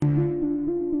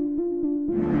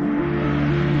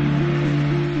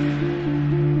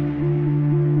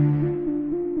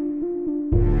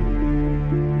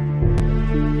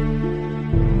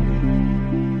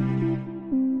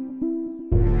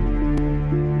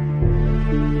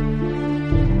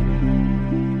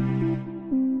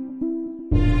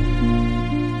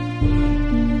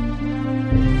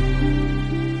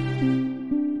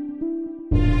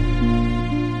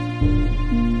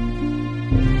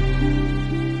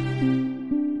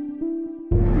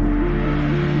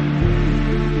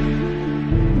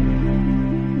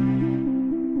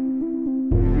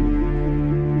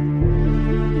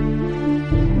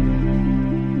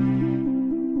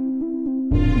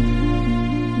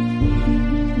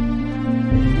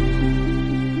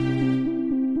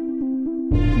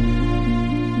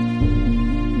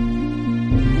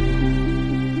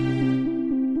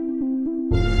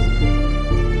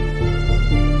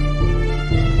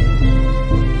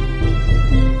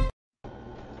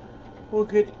Well,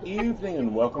 good evening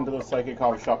and welcome to the Psychic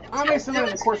Coffee Shop. I'm Aeson, and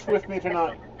of course with me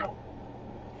tonight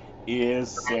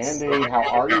is Sandie. How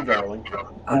are you, darling?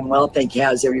 I'm well, thank you.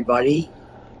 How's everybody?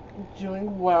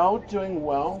 Doing well, doing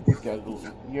well.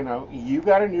 You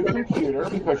got a new computer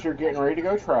because you're getting ready to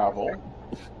go travel.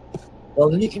 Well,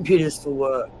 the new computer's for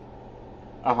work.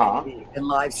 Uh-huh. And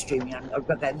live streaming. I've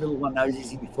got that little one I was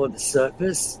using before, the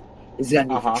Surface. Is going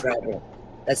to be for travel.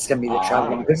 That's going to be the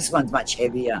travel one, because this one's much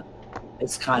heavier.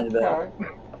 It's kind of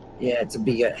it's a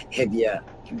bigger, heavier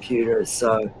computer.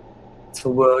 So it's for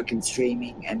work and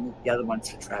streaming, and the other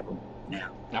one's for travel now.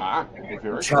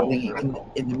 Very traveling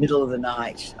cool. in the middle of the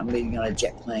night. I'm leaving on a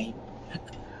jet plane.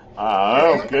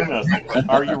 Oh, goodness.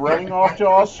 Are you running off to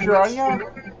Australia?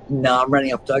 No, I'm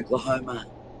running up to Oklahoma.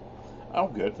 Oh,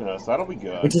 goodness. That'll be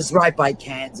good. Which is right by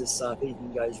Kansas, so if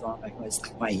anything goes wrong, I can always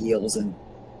click my heels and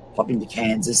pop into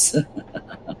Kansas.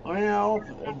 Well,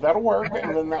 that'll work,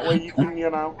 and then that way you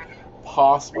can,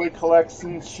 possibly collect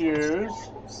some shoes.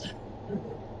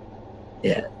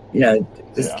 Yeah,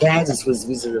 because Kansas was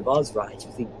Wizard of Oz, right?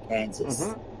 You think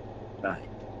Kansas, right?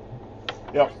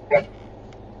 Yep.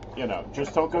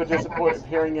 Just don't go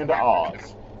disappearing into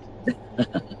Oz.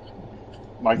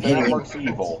 Like that works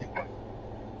evil.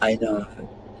 I know.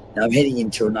 Now I'm heading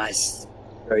into a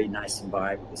very nice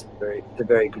environment with a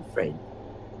very good friend.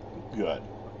 Good.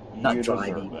 Not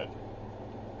driving.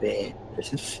 There.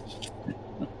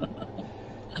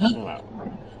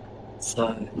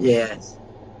 So, yeah.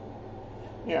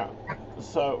 Yeah.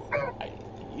 So,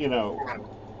 we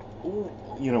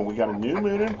got a new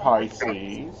moon in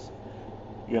Pisces.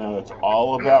 It's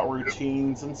all about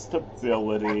routines and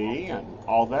stability and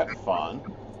all that fun.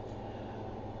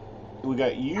 We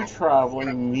got you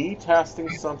traveling, me testing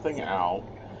something out,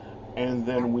 and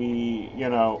then we,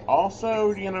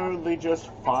 also, they just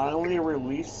finally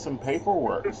released some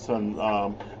paperwork, some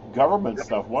government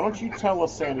stuff. Why don't you tell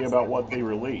us, Sandie, about what they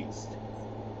released?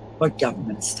 What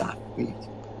government stuff?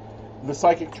 The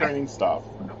psychic training stuff.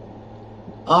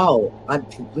 Oh, I'm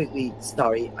completely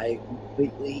sorry. I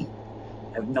completely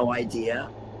have no idea.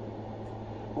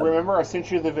 Remember I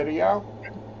sent you the video?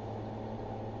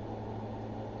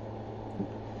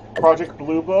 Project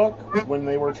Blue Book, when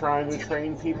they were trying to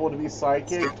train people to be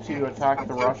psychic to attack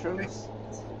the Russians?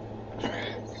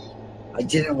 I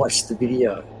didn't watch the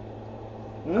video.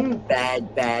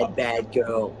 Bad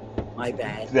girl. My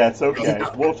bad. That's okay.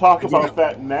 We'll talk about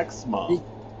that next month.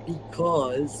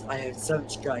 Because I have so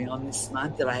much going on this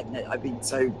month that I've been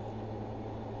so...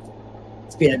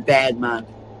 It's been a bad month.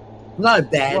 Not a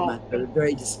bad month, but a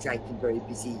very distracted, very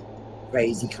busy,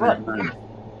 crazy kind of month.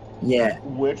 Yeah.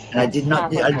 And I did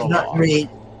not read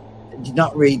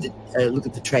look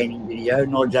at the training video,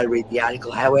 nor did I read the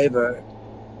article. However,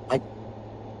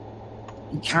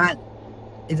 you can't...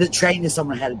 Is it training to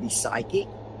someone how to be psychic?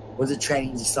 Or is it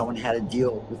training to someone how to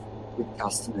deal with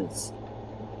customers?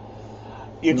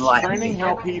 It's training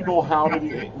how to be...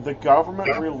 The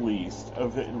government released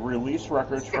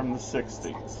records from the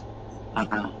 60s.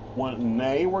 When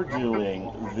they were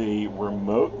doing the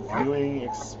remote viewing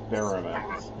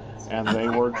experiments, and they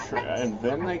were, and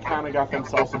then they kind of got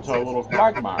themselves into a little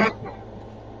quagmire.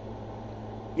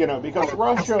 Because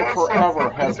Russia forever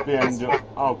has been...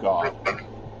 Oh, God.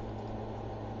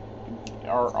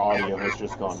 Our audio has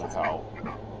just gone to hell.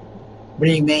 What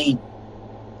do you mean?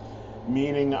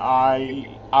 Meaning I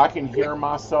can hear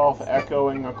myself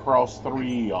echoing across 3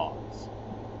 eons.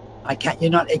 I can't.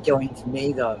 You're not echoing to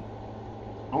me, though.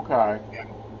 Okay.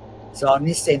 So on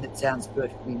this end, it sounds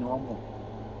perfectly normal.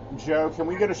 Joe, can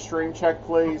we get a stream check,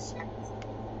 please?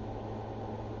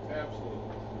 Absolutely.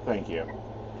 Thank you.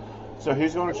 So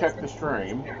he's going to check the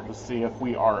stream to see if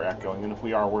we are echoing, and if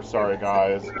we are, we're sorry,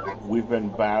 guys. We've been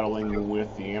battling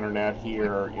with the internet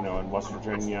here, in West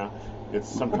Virginia. It's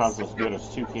sometimes as good as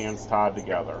two cans tied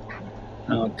together.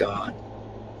 Oh, God.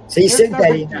 So you said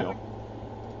that in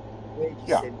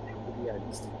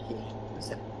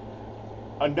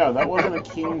No, that wasn't a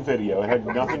Keen video. It had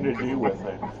nothing to do with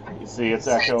it. You see, it's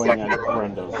echoing at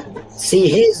Brenda's. See,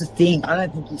 here's the thing. I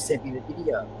don't think you sent me the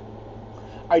video.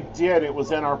 I did. It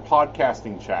was in our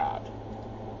podcasting chat.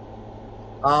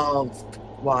 Oh,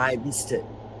 why? I missed it.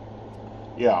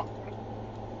 Yeah.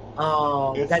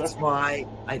 Oh, that's why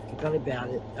I forgot about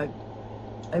it. I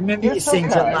remember you saying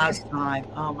it last time.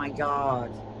 Oh, my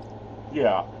God.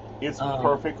 Yeah, it's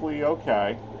perfectly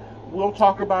okay. We'll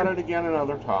talk about it again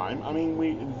another time. I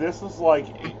mean, this is like,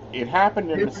 it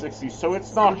happened in the 60s, so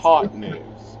it's not hot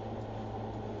news.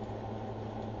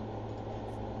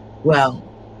 Well,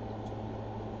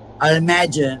 I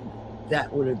imagine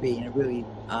that would have been a really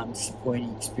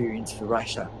disappointing experience for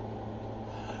Russia.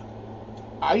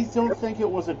 I don't think it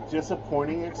was a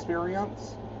disappointing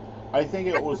experience. I think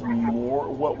it was more.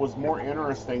 What was more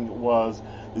interesting was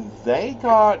they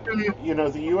got,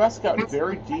 the U.S. got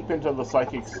very deep into the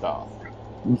psychic stuff.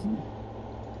 Mm-hmm.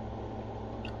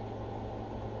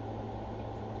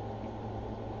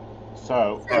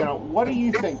 So, what do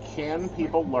you think? Can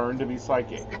people learn to be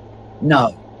psychic?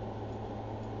 No.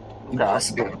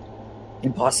 Okay.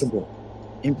 Impossible.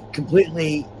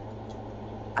 Completely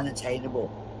unattainable.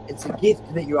 It's a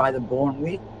gift that you're either born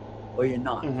with or you're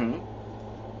not. Mm-hmm.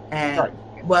 And,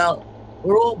 right. well,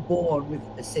 we're all born with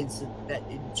a sense of that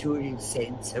intuitive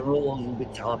sense, and we're all a little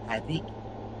bit telepathic.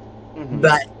 Mm-hmm.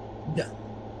 But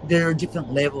there are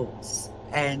different levels.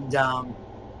 And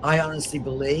I honestly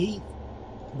believe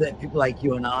that people like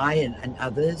you and I and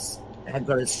others have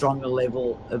got a stronger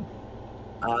level of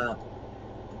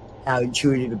our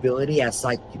intuitive ability, our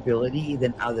psychic ability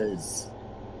than others.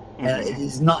 Mm-hmm. And it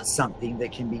is not something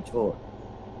that can be taught.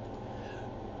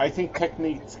 I think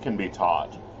techniques can be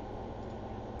taught.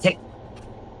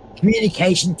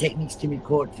 Communication techniques can be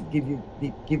taught to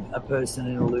give a person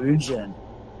an illusion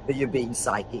that you're being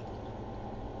psychic.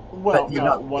 Well,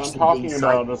 no, what I'm talking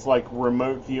about is like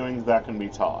remote viewing that can be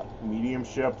taught.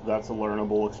 Mediumship, that's a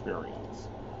learnable experience.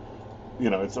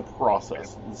 It's a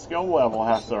process. The skill level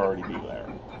has to already be there.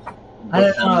 I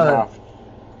don't know.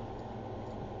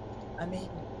 I mean,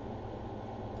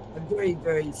 I'm very,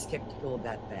 very skeptical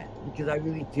about that because I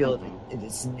really feel that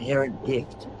it's an inherent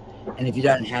gift. And if you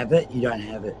don't have it, you don't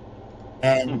have it.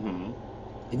 And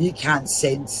if you can't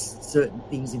sense certain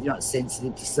things, if you're not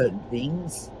sensitive to certain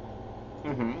things,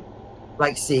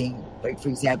 like seeing, for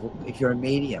example, if you're a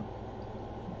medium,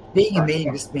 being a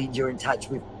medium just means you're in touch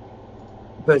with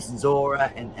the person's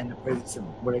aura and the presence of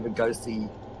whatever ghostly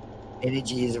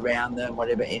energy is around them,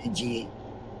 whatever energy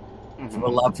from a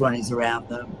loved one is around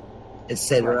them,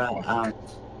 etc.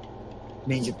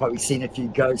 Means you've probably seen a few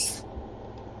ghosts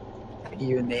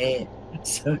here and there.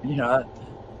 So,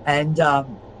 and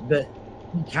but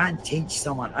you can't teach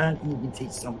someone. I don't think you can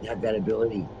teach someone to have that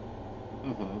ability.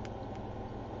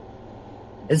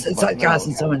 It's like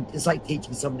asking someone. It's like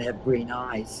teaching someone to have green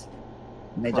eyes,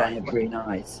 and they don't have green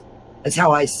eyes. That's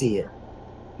how I see it.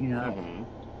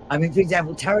 I mean, for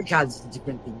example, tarot cards is a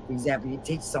different thing. For example, you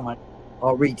teach someone,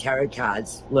 "I'll read tarot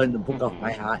cards, learn the book off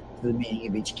by heart for the meaning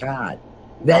of each card."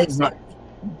 That's not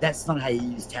how you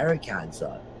use tarot cards,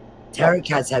 though. Tarot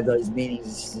cards have those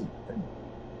meanings.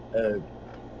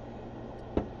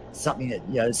 Something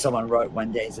that someone wrote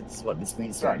one day and said, "This is what this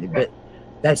means to me." But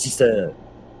that's just a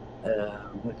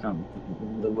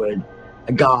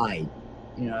guide,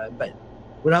 But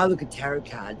when I look at tarot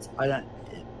cards, I don't.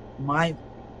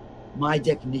 My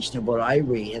definition of what I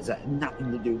read has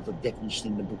nothing to do with what the definition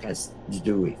in the book has to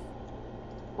do with.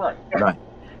 Right.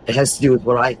 It has to do with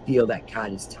what I feel that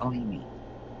card is telling me,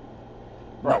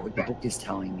 not what the book is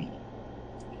telling me.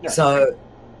 Yeah. So,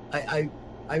 I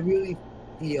really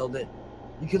feel that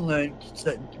you can learn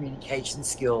certain communication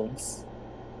skills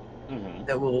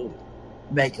that will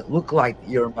make it look like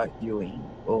you're remote viewing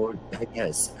or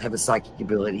have a psychic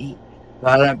ability,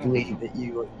 but I don't believe that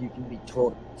you can be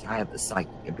taught to have a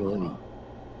psychic ability.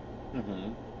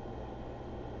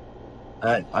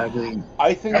 I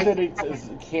think that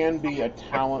it can be a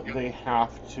talent they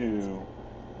have to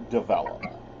develop.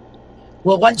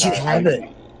 Well, once you have it,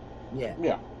 yeah,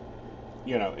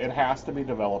 it has to be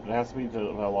developed. It has to be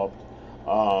developed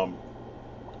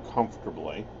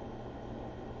comfortably.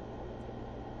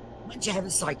 Once you have a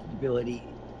psychic ability,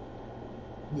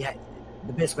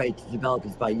 the best way to develop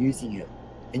is by using it,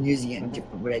 and using it in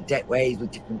different ways with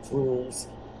different tools,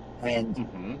 and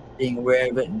being aware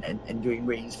of it, and doing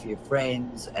readings for your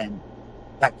friends and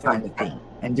that kind of thing,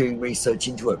 and doing research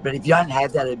into it. But if you don't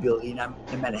have that ability, no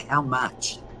matter how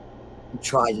much you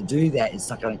try to do that, it's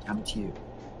not going to come to you.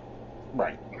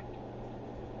 Right.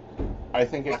 I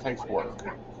think it takes work.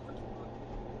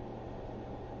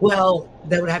 Well,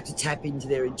 they would have to tap into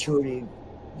the intuitive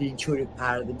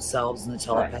part of themselves and the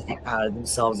telepathic part of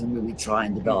themselves, and really try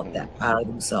and develop that part of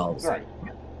themselves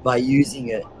by using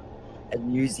it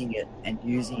and using it and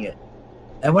using it.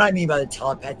 And what I mean by the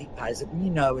telepathic part is that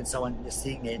when someone is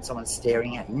sitting there and someone's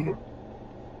staring at you,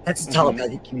 that's a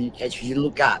telepathic communication. You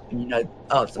look up and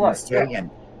someone's staring at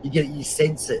me. You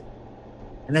sense it,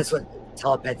 and that's what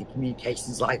telepathic communication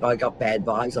is like. I got bad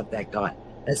vibes off that guy.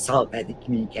 That's telepathic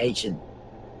communication.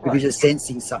 Because you're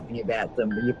sensing something about them,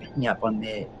 but you're picking up on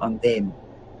them,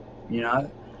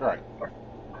 Right.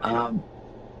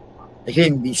 It can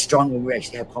even be strong when we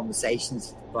actually have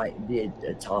conversations via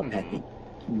telepathic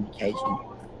communication.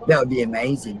 That would be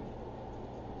amazing.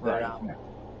 Right.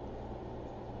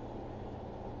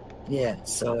 But,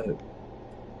 so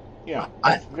Yeah,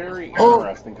 it's very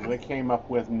interesting because they came up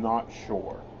with not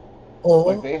sure.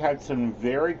 Like they had some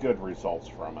very good results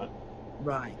from it.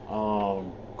 Right. Of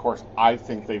course, I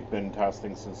think they've been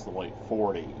testing since the late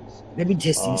 40s. They've been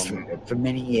testing for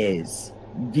many years,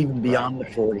 even beyond the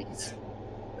 40s.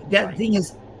 The other thing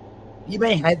is, you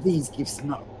may have these gifts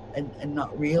and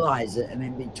not realize it, and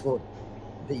then be taught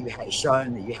that you have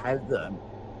shown that you have them,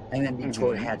 and then be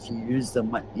taught how to use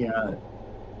them. You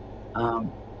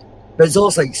know, but it's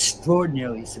also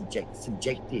extraordinarily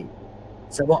subjective.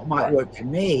 So what might work for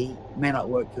me may not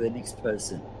work for the next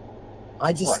person.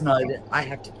 I just know that I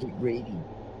have to keep reading.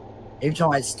 Every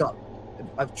time I stop,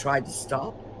 I've tried to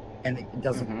stop, and it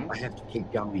doesn't. I have to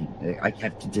keep going. I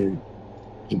have to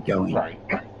keep going. Right.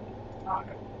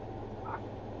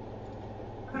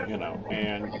 You know,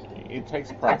 and it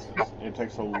takes practice. It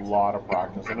takes a lot of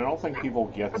practice, and I don't think people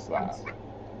get that.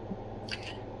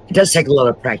 It does take a lot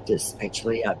of practice,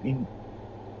 actually. I mean,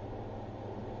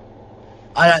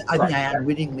 I think I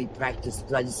unwittingly practiced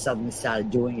because I just suddenly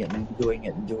started doing it and doing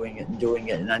it and doing it and doing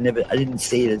it, and I didn't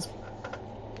see it as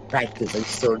practice. I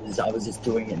just saw it as I was just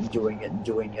doing it and doing it and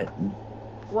doing it. And,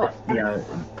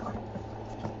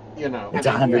 you know, it's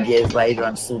 100 years later,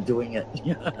 I'm still doing it.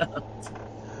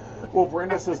 Well,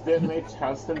 Brenda says, didn't they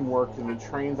test and work and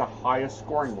train the highest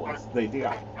scoring list? They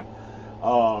did.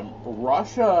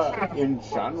 Russia, in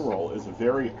general, is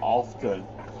very often,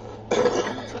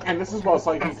 and this is why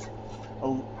psychics, a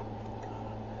lot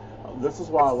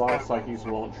of psychics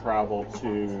won't travel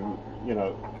to, you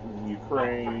know,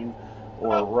 Ukraine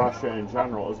or Russia in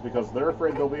general, is because they're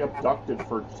afraid they'll be abducted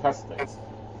for testing.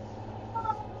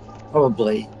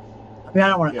 Probably. I mean, I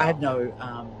don't want. I have no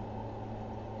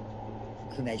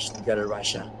inclination to go to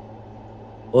Russia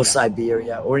or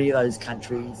Siberia or any of those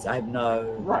countries. I have no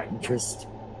interest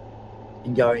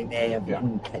in going there. It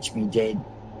wouldn't catch me dead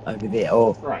over there,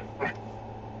 or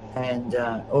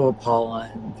or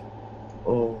Poland,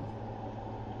 or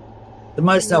the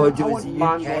most I would do is the UK.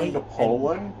 Mind going to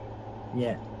Poland.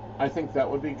 Yeah, I think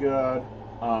that would be good.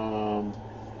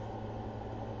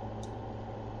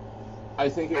 I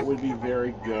think it would be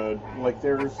very good. Like,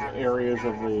 there's areas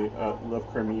of the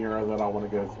Crimea that I want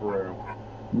to go through.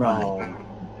 Right.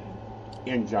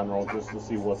 In general, just to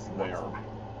see what's there.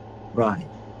 Right.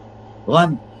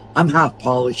 Well, I'm half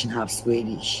Polish and half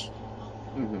Swedish.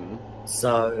 Mm-hmm.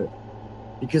 So,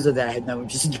 because of that, I had no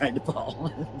interest in going to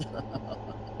Poland.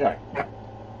 Yeah.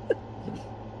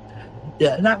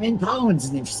 Yeah, and I mean, Poland's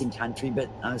an interesting country, but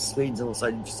Sweden's also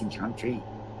an interesting country.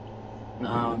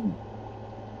 Mm-hmm.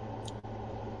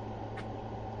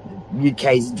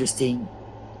 UK is interesting.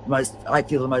 I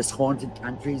feel the most haunted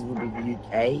countries would be the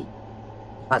UK,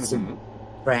 parts of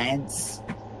France,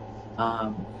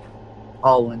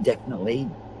 Poland definitely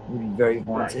would be very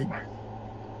haunted.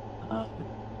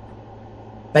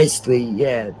 Basically,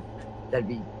 yeah, that'd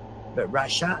be. But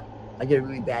Russia, I get a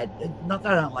really bad. Not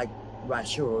that I don't like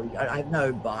Russia, or I have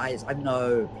no bias, I have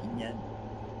no opinion,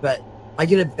 but I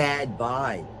get a bad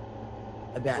vibe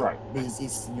about these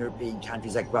Eastern European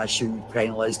countries like Russia,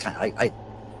 Ukraine, all those countries.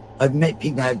 I've met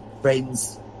people, I have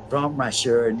friends from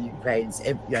Russia and Ukraine,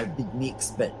 big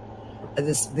mix, but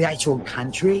the actual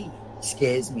country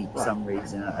scares me for some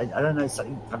reason. I don't know,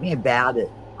 something about it.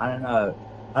 I don't know.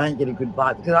 I don't get a good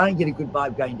vibe, because I don't get a good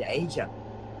vibe going to Asia.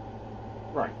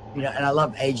 Right. You know, and I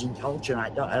love Asian culture,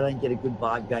 and I don't get a good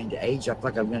vibe going to Asia. I feel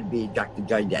like I'm going to be abducted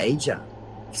going to Asia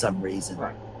for some reason.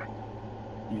 Right.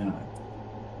 You know.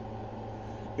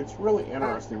 It's really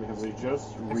interesting because they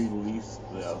just released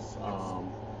this.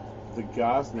 The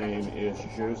guy's name is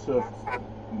Joseph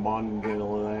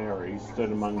Mondinelli,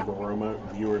 stood among the remote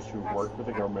viewers who worked with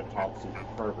the government top secret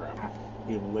program.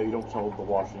 He later told the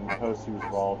Washington Post he was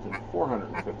involved in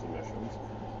 450 missions.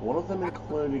 One of them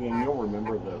including, and you'll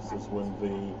remember this, is when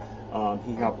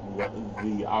he helped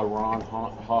the Iran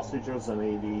hostages in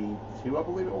 82, I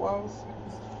believe it was.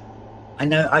 I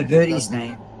know, I've heard his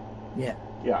name. Yeah.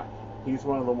 Yeah. He's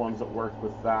one of the ones that worked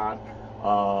with that.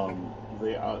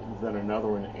 Then another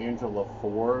one, Angela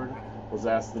Ford, was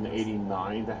asked in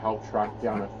 89 to help track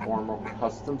down a former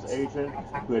customs agent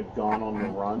who had gone on the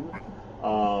run.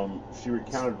 She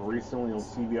recounted recently on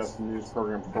CBS News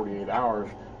program 48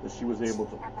 Hours that she was able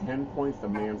to pinpoint the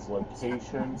man's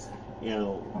location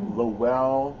in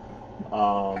Lowell,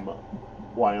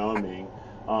 Wyoming.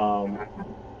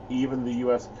 Even the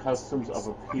U.S. Customs of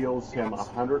Appeals him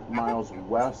 100 miles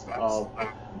west of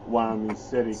Wyoming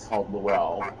City called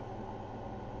Lowell.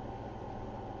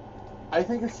 I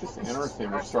think it's just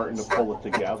interesting they're starting to pull it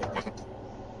together.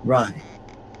 Right.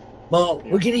 Well,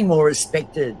 we're getting more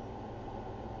respected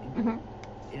in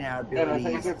our abilities. And I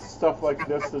think it's stuff like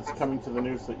this that's coming to the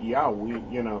news that, we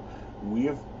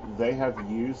have they have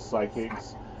used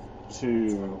psychics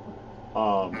to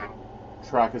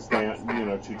track us down,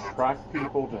 to track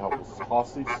people, to help us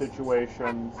hostage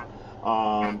situations.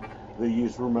 They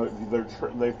use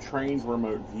they've trained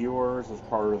remote viewers as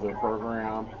part of their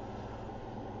program.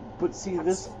 But see,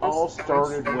 this all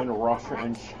started when Russia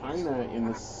and China in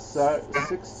the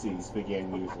 60s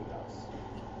began using us.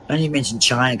 I only mentioned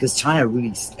China because China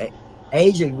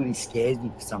Asia really scares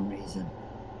me for some reason.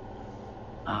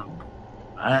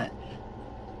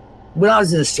 When I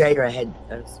was in Australia, I had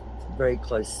very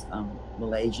close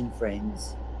Malaysian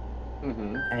friends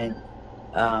and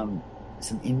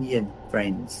some Indian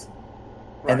friends,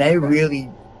 and they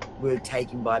really were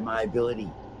taken by my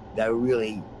ability. They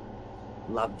really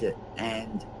loved it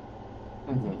and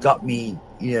got me,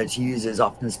 to use it as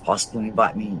often as possible and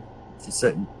invite me to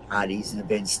certain parties and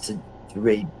events to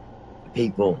read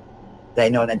people they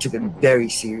know, and they took it very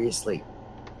seriously,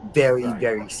 very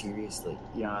seriously,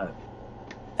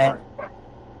 and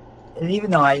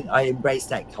even though I embrace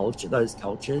that culture, those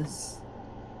cultures,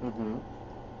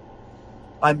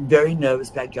 I'm very nervous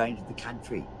about going to the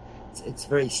country. It's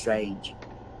very strange.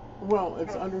 Well,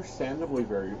 it's understandably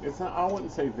I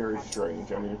wouldn't say very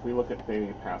strange. I mean, if we look at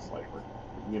maybe past life,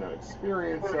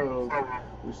 experiences,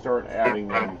 we start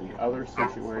adding in the other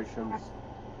situations,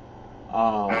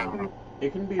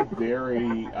 it can be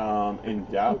very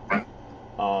in-depth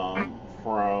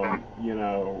from,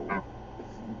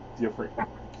 different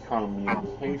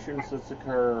communications that's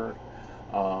occurred.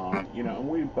 And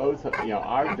we both,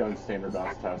 I've done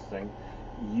standardized testing.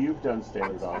 You've done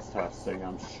standardized testing,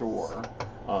 I'm sure,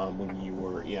 when you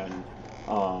were in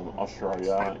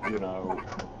Australia.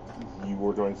 You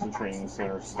were doing some training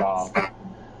center stuff.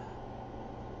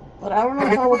 But I don't know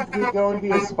if I would go and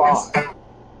be a spy.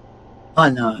 Oh,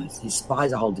 no. See,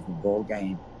 spy's a whole different ball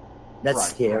game. That's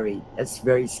scary. That's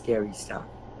very scary stuff.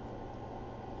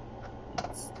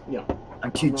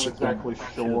 I'm too chicken. I'm not exactly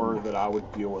sure that I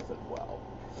would deal with it well.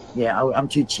 Yeah, I'm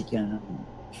too chicken.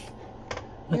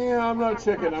 Yeah, I'm not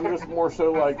chicken. I'm just more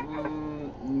so like,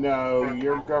 no,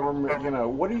 your government,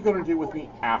 what are you going to do with me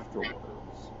afterwards?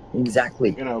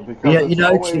 Exactly. Because you know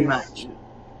always, too much.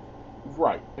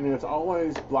 Right. And it's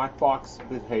always black box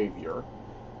behavior.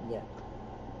 Yeah.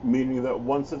 Meaning that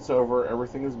once it's over,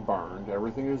 everything is burned.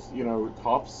 Everything is,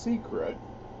 top secret.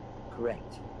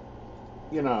 Correct.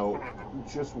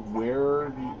 Just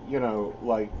where,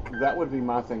 that would be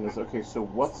my thing is, okay, so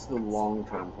what's the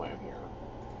long-term plan here?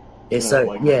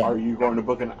 Are you going to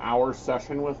book an hour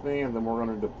session with me and then we're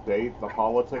going to debate the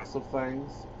politics of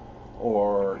things?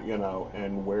 Or,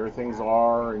 and where things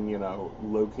are and,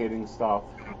 locating stuff,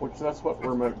 which that's what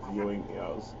remote viewing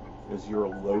is you're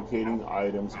locating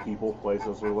items, people,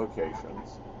 places, or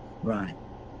locations. Right.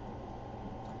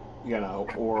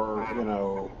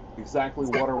 Exactly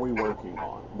what are we working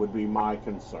on would be my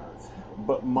concern.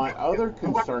 But my other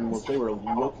concern was they were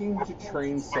looking to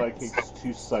train psychics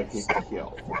to psychic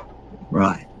kill.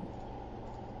 Right.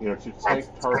 To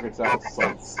take targets out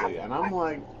psychically. And I'm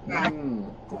like,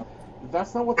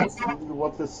 that's not what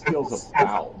this skill's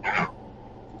about.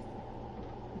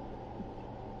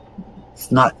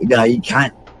 It's not, you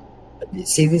can't.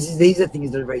 See, these are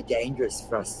things that are very dangerous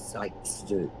for us psychics to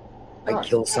do.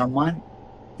 Kill someone,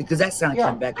 because that's going to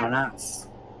come back on us.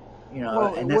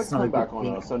 Well, and that's not a good thing. It would come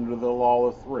back on us under the law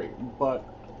of three. But,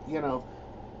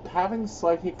 having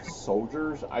psychic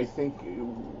soldiers, I think,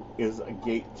 is a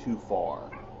gate too far.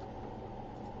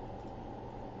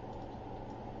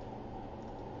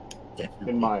 Definitely.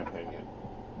 In my opinion.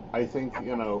 I think,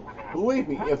 believe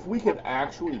me, if we could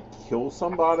actually kill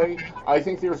somebody, I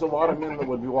think there's a lot of men that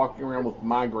would be walking around with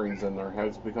migraines in their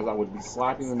heads because I would be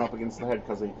slapping them up against the head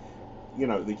because they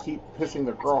keep pissing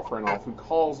their girlfriend off who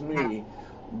calls me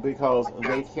because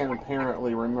they can't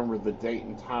apparently remember the date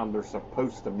and time they're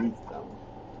supposed to meet them.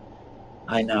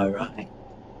 I know, right?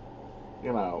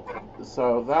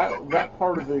 So that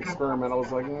part of the experiment, I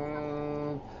was like,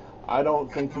 I don't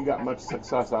think you got much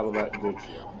success out of that, did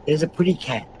you? There's a pretty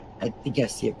cat. I think I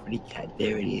see a pretty cat.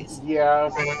 There it is.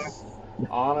 Yes.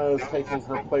 Anna is taking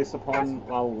her place upon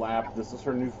my lap. This is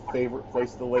her new favorite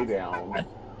place to lay down.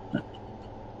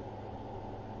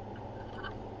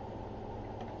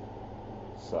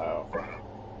 So.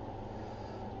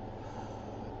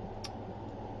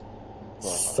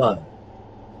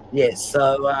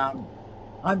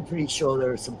 I'm pretty sure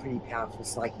there are some pretty powerful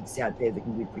psychics out there that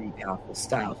can do pretty powerful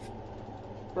stuff.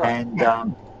 Right. And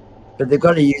but they've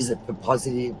got to use it for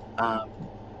positive.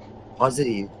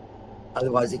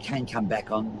 Otherwise, it can come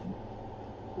back on them.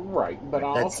 Right, but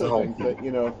I also think that,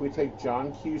 if we take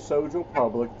John Q. Social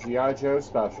Public, G.I. Joe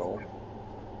Special,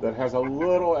 that has a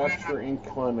little extra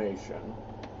inclination,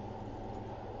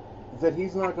 that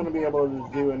he's not going to be able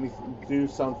to do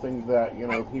something that, you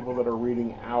know, people that are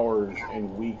reading hours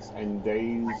and weeks and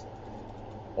days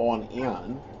on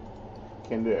end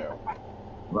can do.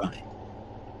 Right.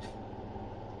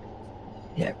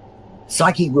 Yeah.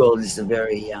 Psychic world is a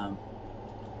very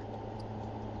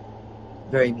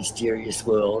very mysterious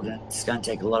world, and it's going to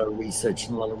take a lot of research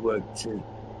and a lot of work to,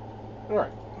 right,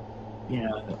 you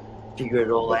know, figure it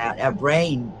all out. Our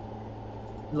brain,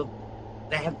 look,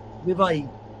 we've only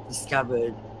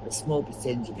discovered a small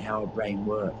percentage of how our brain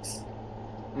works,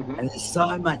 and there's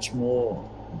so much more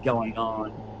going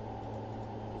on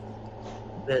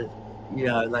that, you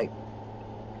know, like,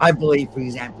 I believe, for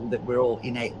example, that we're all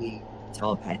innately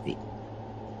telepathic.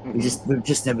 We've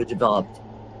just never developed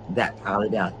that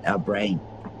part of our brain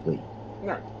properly.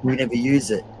 No. We never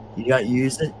use it. You don't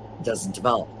use it, it doesn't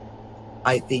develop.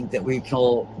 I think that we can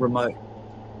all remote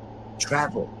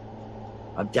travel.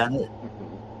 I've done it.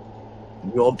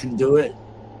 We all can do it.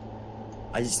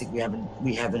 I just think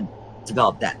we haven't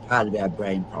developed that part of our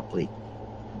brain properly.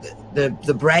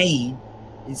 The brain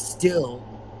is still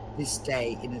this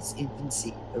day in its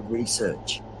infancy of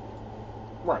research.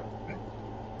 Right.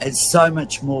 There's so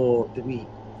much more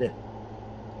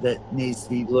that needs to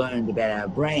be learned about our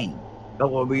brain.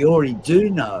 But what we already do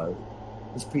know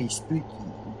is pretty spooky,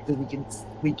 because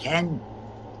we can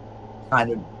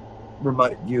kind of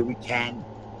remote view, we can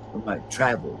remote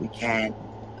travel, we can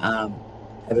have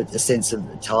a sense of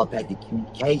telepathic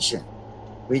communication.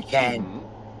 We can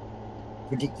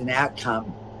predict an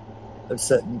outcome of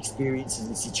certain experiences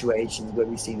and situations where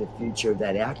we see the future of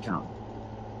that outcome.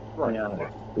 Right. You know,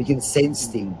 we can sense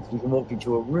things. We can walk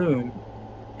into a room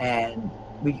and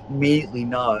we immediately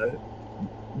know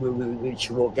whether we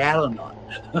should walk out or not.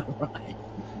 Right.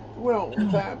 Well,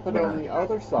 but on the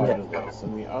other side of this,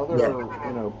 and the other,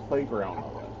 you know, playground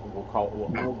of it,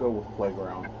 we'll go with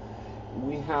playground.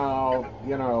 We have,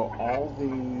 you know, all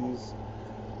these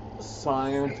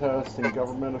scientists and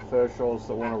government officials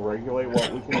that want to regulate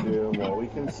what we can do and what we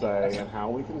can say and how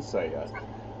we can say it.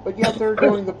 But yet they're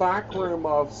doing the back room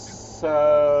of,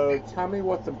 so tell me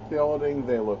what the building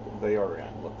they are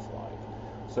in looks like.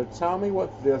 So tell me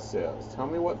what this is. Tell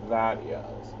me what that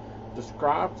is.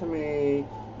 Describe to me,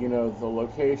 you know, the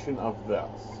location of this.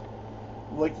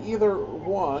 Like, either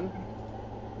one,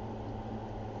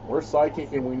 we're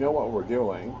psychic and we know what we're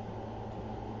doing,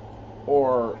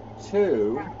 or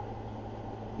two,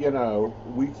 you know,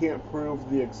 we can't prove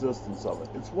the existence of it.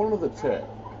 It's one of the two.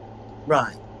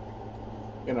 Right.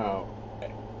 You know,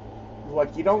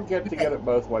 like, you don't get to get it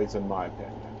both ways, in my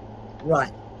opinion.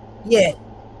 Right. Yeah.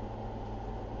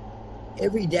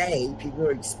 Every day, people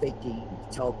are expecting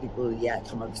to tell people the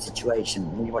outcome of a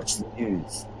situation. When you watch the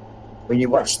news, when you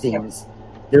watch things,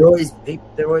 they're always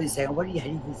saying, "What do you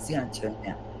think this is going to turn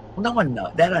out?" Well, no one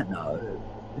knows. They don't know.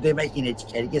 They're making an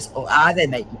educated guess, or are they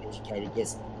making an educated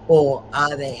guess, or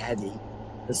are they having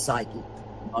the psychic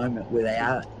moment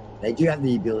where they do have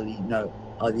the ability to know,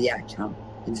 oh, the outcome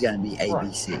is going to be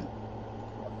ABC.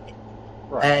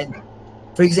 Right. And,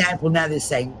 for example, now they're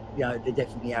saying, you know, there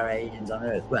definitely are aliens on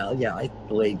Earth. Well, yeah, I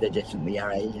believe there definitely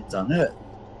are aliens on Earth,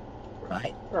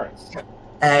 right? Right.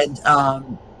 And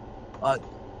now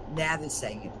they're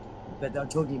saying it, but they're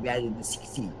talking about it in the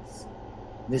 60s.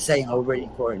 They're saying, oh, we're ready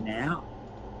for it now.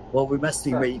 Well, we must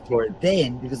be ready for it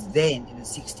then, because then, in the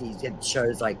 60s, you had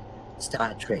shows like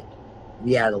Star Trek,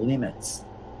 The Outer Limits,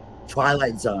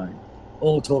 Twilight Zone,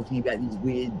 all talking about these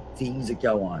weird things that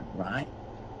go on, right?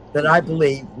 That I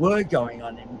believe were going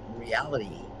on in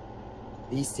reality.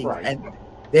 These things, and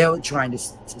they were trying to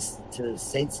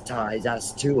sensitize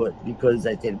us to it, because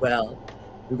they said, well,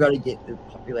 we've got to get the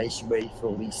population ready for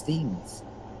all these things,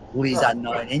 all these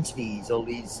unknown entities, all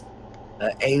these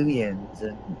aliens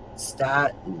and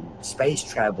space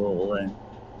travel, and,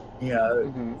 you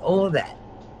know, all of that.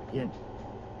 You know.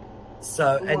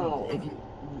 So,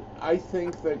 I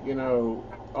think that, you know,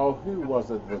 who was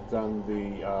it that done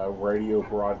the radio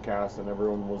broadcast and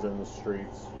everyone was in the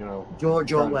streets, you know?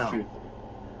 George Orwell.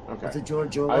 Okay. Was it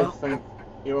George Orwell? I think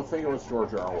it was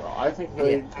George Orwell. I think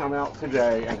they'd come out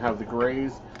today and have the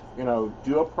Greys, you know,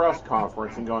 do a press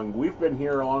conference and going, we've been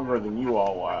here longer than you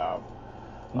all have.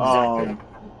 Exactly.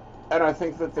 And I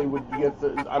think that they would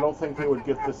I don't think they would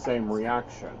get the same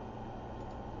reaction.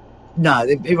 No,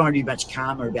 they won't be much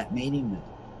calmer about meeting them.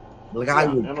 Like, I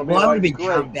would. Well, I would be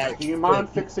calm about it. Do you mind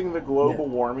fixing the global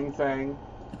warming thing?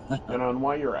 And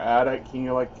while you're at it, can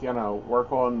you, like, you know,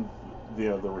 work on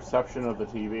the reception of the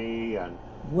TV and,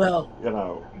 well, you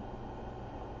know.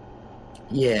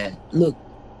 Yeah, look,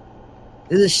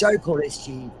 there's a show called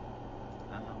SG.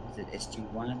 Was it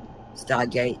SG1?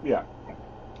 Stargate. Yeah.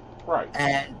 Right.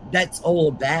 And that's all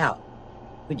about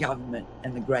the government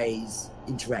and the Greys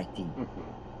interacting.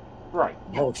 Mm-hmm.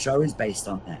 Right. The whole show is based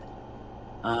on that.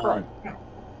 Right.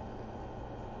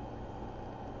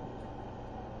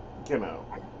 You know,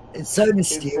 it's so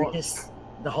mysterious.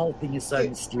 The whole thing is so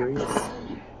mysterious.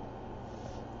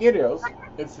 It is.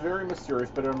 It's very mysterious,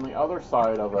 but on the other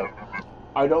side of it,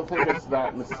 I don't think it's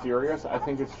that mysterious. I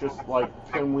think it's just like,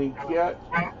 can we get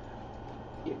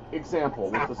example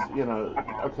with this? You know,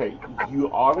 okay, you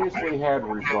obviously had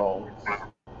results.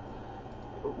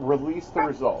 Release the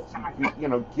results. You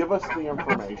know, give us the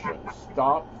information.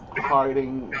 Stop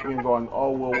hiding and going,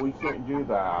 oh, well, we can't do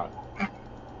that.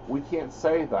 We can't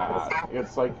say that.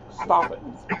 It's like, stop it.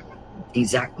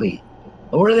 Exactly.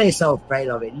 What are they so afraid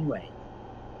of anyway?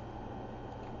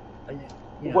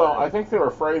 You know, well, I think they're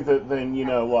afraid that then, you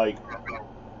know, like,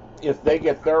 if they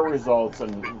get their results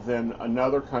and then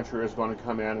another country is going to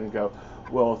come in and go,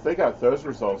 well, if they got those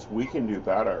results, we can do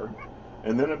better.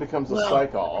 And then it becomes a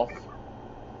psych-off.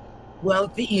 Well,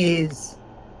 the thing is,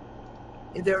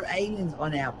 if there are aliens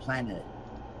on our planet,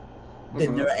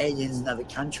 then there are aliens in other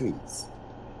countries.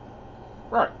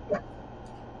 Right.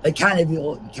 It can't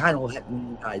all happen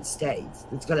in the United States.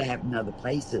 It's got to happen in other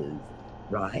places,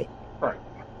 right? Right.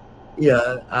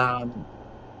 Yeah.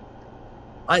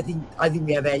 I think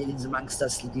we have aliens amongst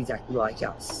us look exactly like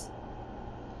us.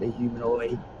 They're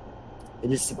humanoid.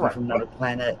 They're just simply from another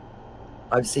planet.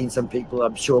 I've seen some people,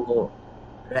 I'm sure,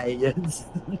 are aliens.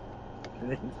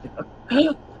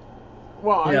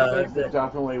 Well, I think that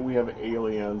definitely we have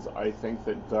aliens. I think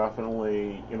that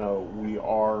definitely, you know, we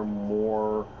are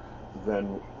more than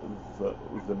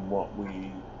what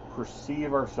we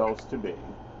perceive ourselves to be.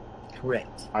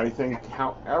 Correct. I think,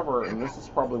 however, and this is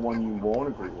probably one you won't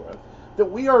agree with, that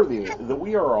we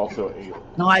are also aliens.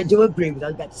 No, I do agree with. I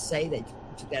was about to say that.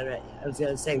 I was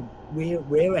going to say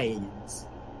we're aliens.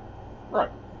 Right.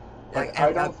 Like,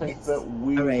 I don't think that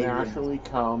we naturally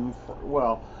come from,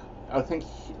 well, I think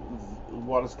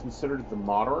what is considered the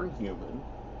modern human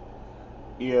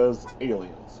is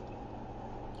aliens.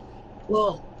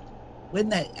 Well, when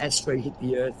that asteroid hit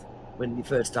the Earth, when the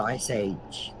first ice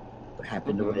age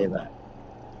happened or whatever,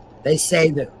 they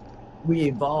say that we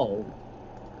evolved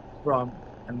from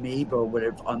amoeba or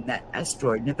whatever on that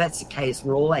asteroid. And if that's the case,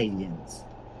 we're all aliens.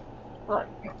 Right.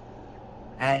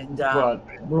 And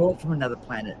we're all from another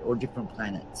planet or different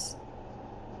planets.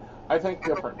 I think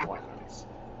different planets.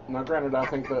 Now, granted, I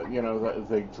think that, you know, that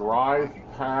they drive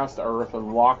past Earth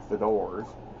and lock the doors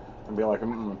and be like,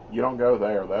 you don't go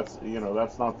there. That's, you know,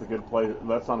 that's not the good place.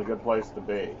 That's not a good place to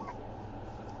be.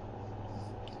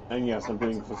 And yes, I'm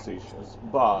being facetious,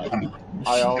 but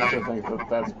I also think that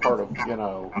that's part of, you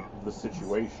know, the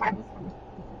situation.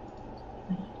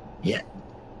 Yeah.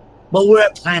 Well, we're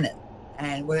a planet,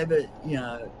 and whatever, you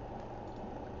know,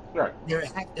 right. There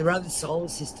are other solar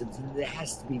systems, and there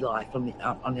has to be life on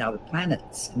the other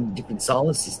planets, in different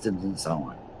solar systems, and so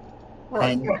on.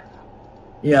 Right. And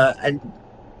yeah, and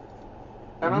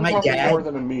I'm talking more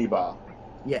than amoeba.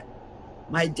 Yeah,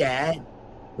 my dad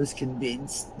was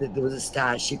convinced that there was a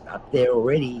starship up there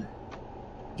already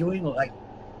doing, like,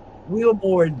 we were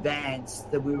more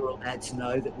advanced than we were allowed to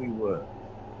know that we were.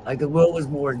 Like, the world was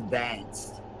more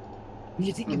advanced. When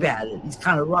you think about it, he's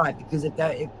kind of right, because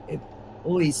if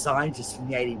all these scientists from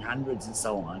the 1800s and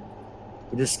so on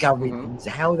were discovering things,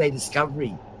 how were they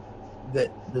discovering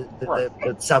that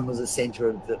the sun was the center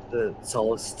of the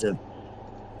solar system?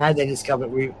 How did they discover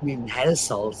we even had a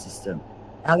solar system?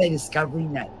 How are they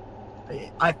discovering that?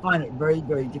 I find it very,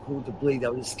 very difficult to believe they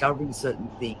were discovering certain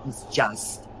things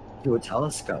just through a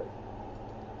telescope.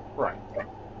 Right.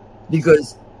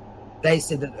 Because they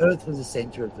said that Earth was the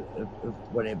center of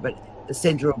whatever, but the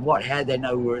center of what? How did they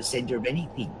know we were a center of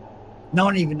anything? No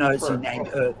one even knows who named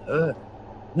Earth.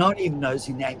 No one even knows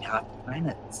who named half the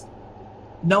planets.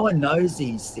 No one knows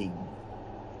these things.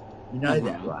 You know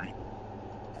that, right?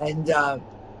 And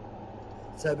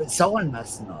but someone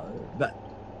must know, but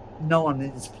no one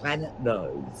on this planet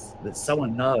knows, but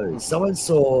someone knows. Someone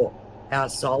saw our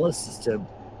solar system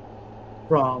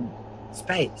from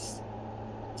space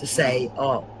to say,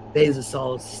 oh, there's a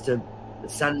solar system, the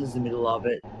sun is the middle of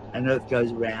it, and Earth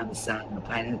goes around the sun, and the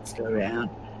planets go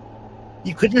around.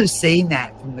 You couldn't have seen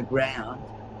that from the ground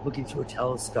looking through a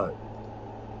telescope.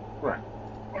 Right.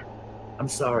 I'm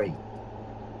sorry.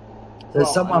 So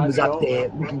someone was up there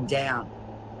looking down.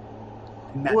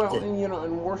 Well, and, you know,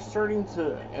 and we're starting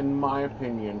to, in my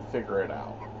opinion, figure it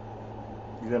out.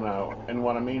 You know, and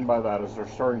what I mean by that is they're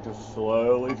starting to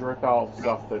slowly drip out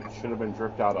stuff that should have been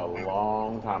dripped out a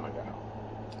long time ago.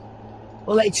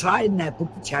 Well, they tried in that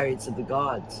book, The Chariots of the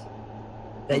Gods.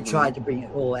 They tried to bring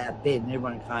it all out there, and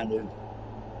everyone kind of,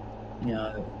 you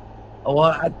know,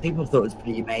 People thought it was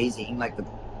pretty amazing, like the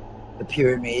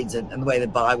pyramids and the way the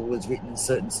Bible was written in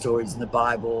certain stories in the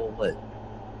Bible.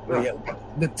 There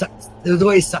was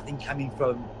always something coming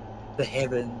from the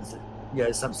heavens,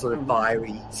 some sort of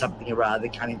fiery something or other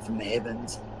coming from the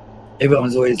heavens. Everyone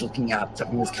was always looking up,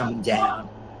 something was coming down,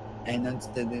 and then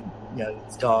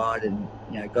it's God, and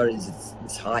God is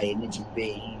this high energy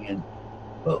being, and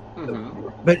but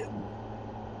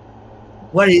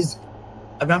what is?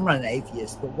 I'm not an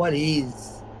atheist, but what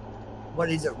is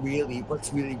it really?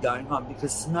 What's really going on?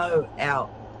 Because to know our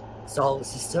solar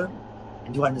system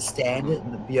and to understand it,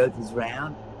 and that the Earth is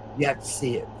round, you have to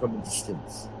see it from a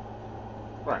distance.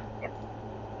 Right.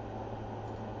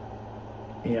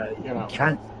 You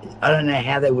can't. I don't know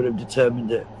how they would have determined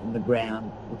it from the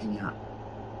ground looking up.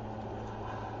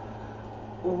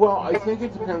 Well, I think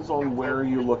it depends on where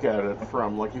you look at it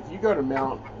from. Like, if you go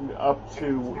up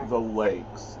to the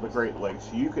lakes, the Great Lakes,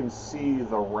 you can see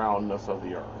the roundness of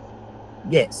the Earth.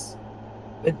 Yes,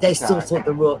 but they still thought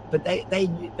the world. But they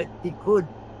knew. But they could,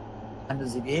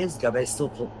 hundreds of years ago, they still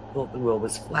thought the world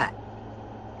was flat.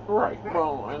 Right.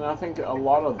 Well, and I think a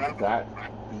lot of that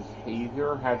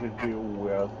behavior had to do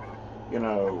with,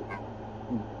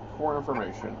 poor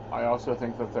information. I also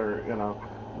think that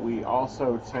we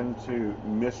also tend to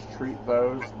mistreat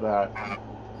those that,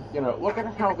 look at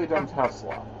how they done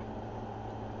Tesla.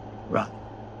 Right.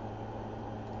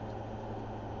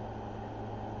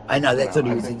 I know, they thought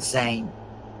he was insane,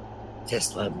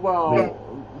 Tesla. Well,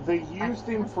 they used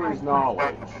him for his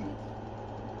knowledge,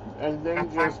 and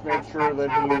then just made sure that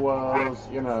he was,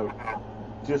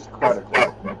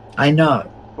 discredited. I know.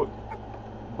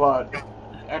 But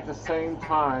at the same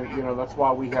time, that's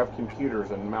why we have computers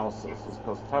and mouses, is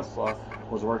because Tesla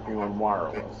was working on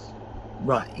wireless.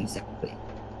 Right, exactly.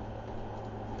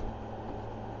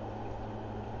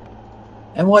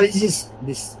 And what is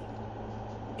this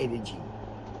energy?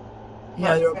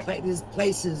 There's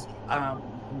places you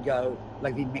can go,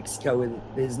 like in Mexico, where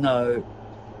there's a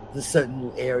certain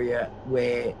little area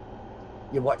where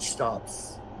your watch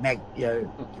stops,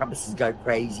 compasses go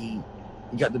crazy.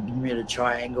 You got the Bermuda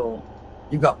Triangle.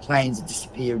 You've got planes that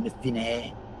disappear into thin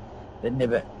air that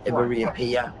never ever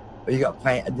reappear. Or you got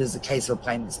there's a case of a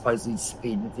plane that supposedly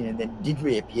disappeared into thin air and then did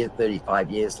reappear 35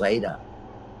 years later.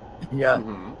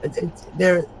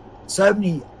 There are so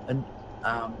many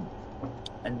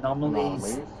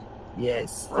anomalies.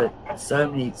 Yes,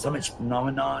 so much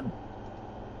phenomenon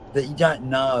that you don't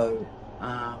know.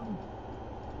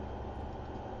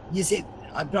 You see,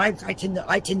 I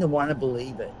tend to want to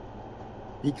believe it,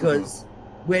 because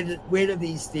where do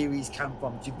these theories come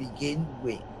from to begin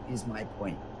with? Is my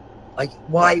point. Like,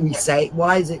 why is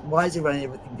everyone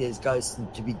ever think there's ghosts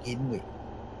to begin with?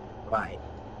 Right.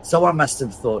 Someone must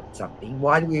have thought something.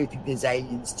 Why do we think there's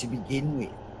aliens to begin with?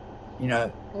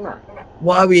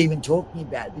 Why are we even talking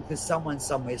about it? Because someone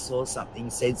somewhere saw something,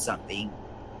 said something.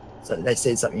 So they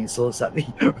said something, saw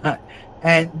something, right?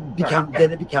 And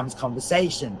then it becomes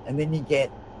conversation. And then you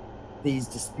get these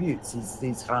disputes,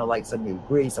 these kind of like, some you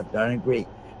agree, some don't agree.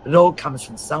 But it all comes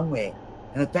from somewhere.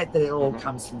 And the fact that it all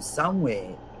comes from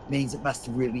somewhere means it must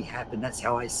have really happened. That's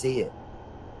how I see it.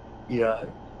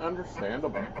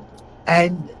 Understandable.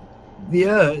 And the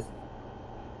Earth,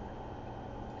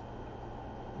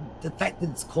 the fact that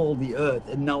it's called the Earth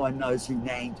and no one knows who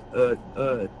named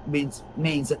Earth means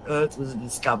that Earth was a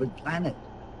discovered planet,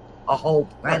 a whole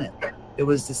planet. It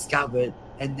was discovered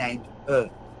and named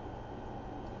Earth.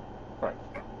 Right.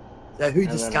 So who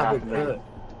discovered Earth?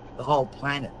 The whole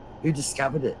planet. Who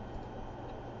discovered it?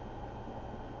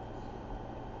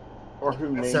 Or who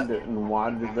named it, and why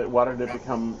did it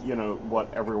become,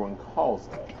 what everyone calls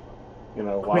it?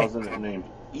 Why wasn't it named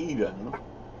Eden?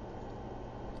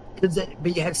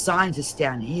 But you have scientists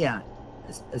down here,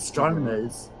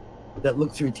 astronomers, that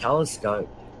look through a telescope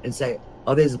and say,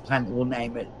 oh, there's a planet, we'll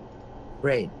name it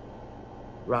Red,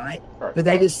 right? But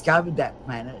they discovered that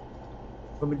planet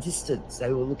from a distance.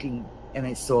 They were looking and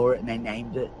they saw it and they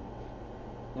named it,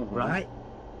 right?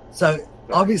 So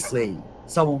obviously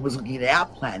someone was looking at our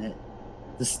planet,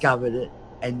 discovered it,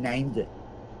 and named it.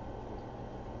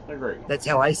 Agree. That's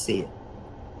how I see it.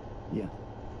 Yeah.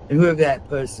 And whoever that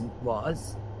person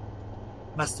was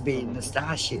must have been in the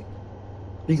starship,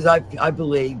 because I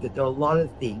believe that there are a lot of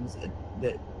things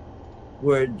that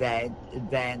were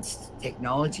advanced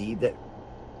technology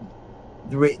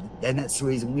and that's the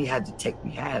reason we had the tech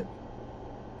we have.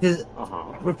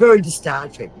 Referring to Star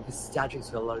Trek, because Star Trek's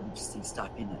got a lot of interesting stuff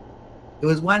in it. There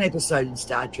was one episode in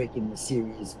Star Trek in the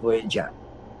series Voyager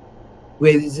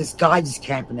where there's this guy just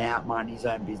camping out, minding his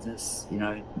own business, in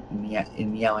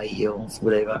the LA hills,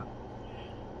 whatever.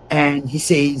 And he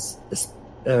sees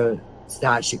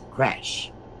starship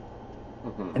crash.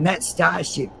 Mm-hmm. And that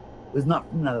starship was not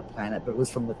from another planet, but it was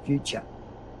from the future.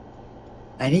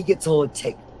 And he gets all the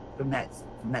tech from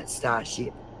that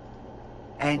starship.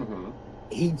 And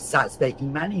he starts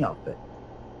making money off it.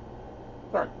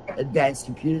 Right. Advanced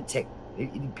computer tech. He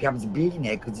becomes a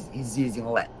billionaire because he's using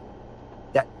all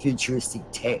that futuristic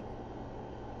tech.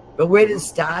 But where does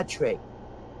Star Trek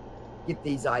get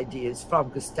these ideas from?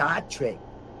 Because Star Trek,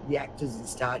 the actors in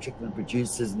Star Trek and the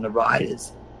producers and the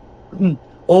writers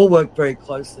all work very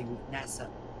closely with NASA.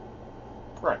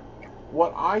 Right.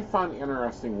 What I find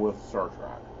interesting with Star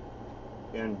Trek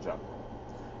in general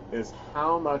is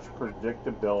how much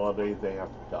predictability they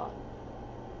have done.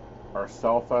 Are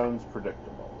cell phones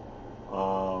predictable?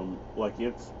 Like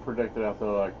it's predicted out there,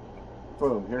 like,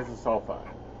 boom, here's a cell phone.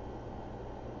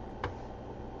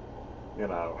 You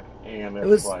know, and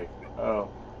it's like, oh,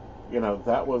 you know,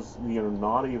 that was, you know,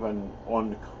 not even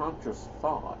on conscious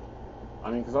thought.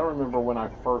 I mean, because I remember when I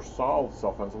first saw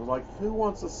cell phones, I was like, who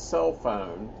wants a cell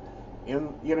phone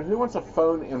in, you know, who wants a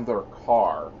phone in their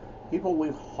car? People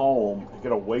leave home to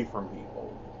get away from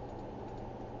people.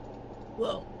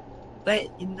 Well,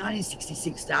 in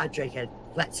 1966, Star Trek had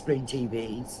flat screen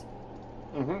TVs,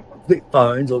 flip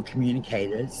phones or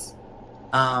communicators,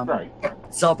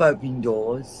 self-opening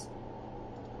doors,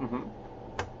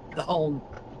 the whole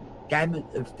gamut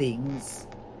of things.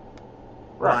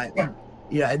 Right.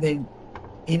 You know, and then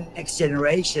in Next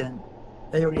Generation,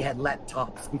 they already had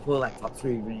laptops before laptops were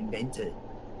even invented.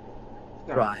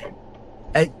 Yeah. Right.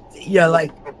 And, you know,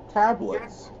 like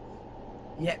tablets.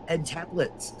 Yeah, and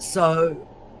tablets. So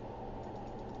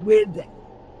there's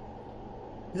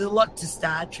a lot to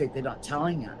Star Trek they're not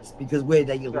telling us, because where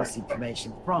they get this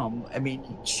information from. I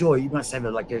mean, sure, you must have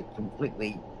a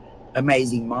completely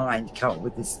amazing mind to come up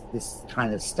with this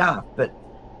kind of stuff, but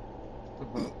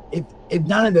if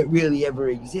none of it really ever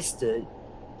existed,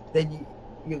 then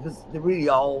because the really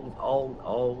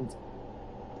old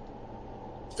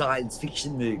science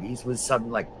fiction movies was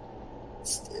something like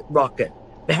rocket.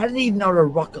 But how did they even know what a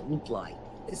rocket looked like?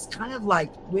 It's kind of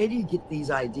like, where do you get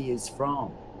these ideas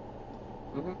from?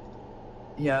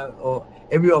 You know, or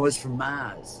everyone was from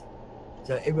Mars,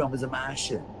 so everyone was a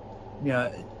Martian. You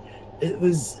know,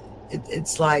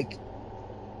 it's like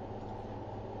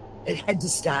it had to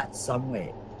start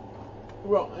somewhere.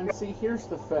 Well, and see, here's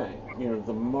the thing. You know,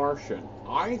 the Martian.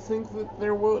 I think that we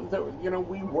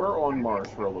were on Mars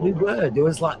for a little bit. We were. There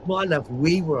was I don't know if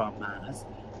we were on Mars,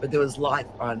 but there was life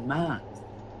on Mars.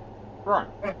 Right.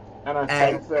 And I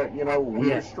think that, we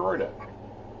destroyed it.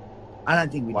 I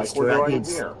don't think we destroyed it.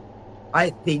 Here.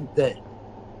 I think that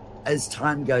as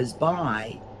time goes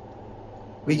by,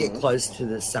 we get close to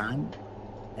the sun,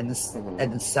 and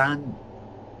the sun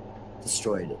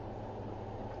destroyed it.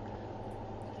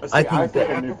 See, I think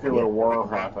a nuclear war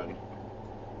happened.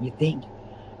 You think?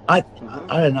 I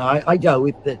don't know. I go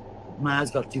with that.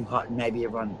 Mars got too hot, and maybe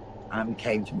everyone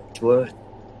came to Earth.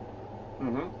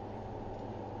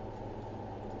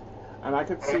 And I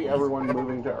could see everyone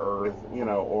moving to Earth,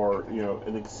 or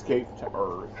an escape to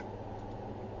Earth.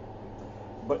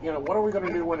 But what are we going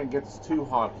to do when it gets too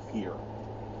hot here,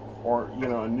 or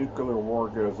a nuclear war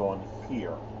goes on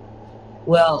here?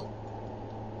 Well,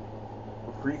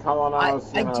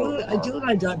 recolonize. I do, and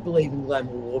I don't believe in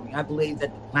global warming. I believe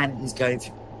that the planet is going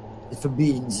through, for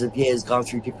billions of years, gone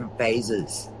through different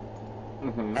phases,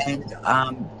 and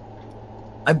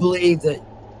I believe that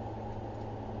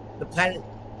the planet,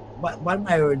 one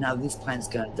way or another, this planet's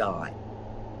going to die.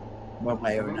 One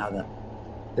way or another,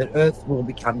 that Earth will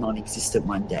become non-existent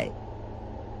one day.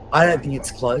 I don't think it's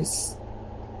close.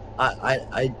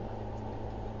 I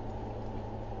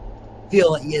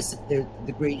feel like, yes, the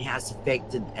greenhouse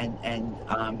effect and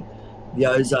the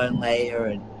ozone layer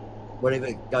and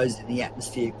whatever goes in the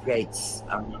atmosphere creates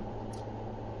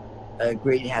a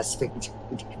greenhouse effect,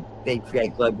 which can then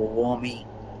create global warming.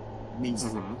 It means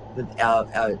that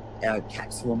our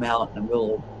caps will melt and we'll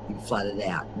all be flooded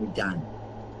out and we're done.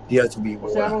 The Earth will be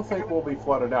water. See, I don't think we'll be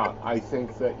flooded out. I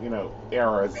think that,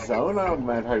 Arizona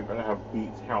might have beach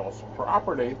house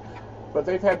property, but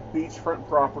they've had beachfront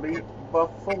property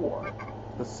before.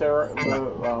 The Sierra,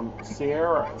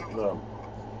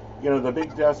 the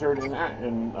big desert in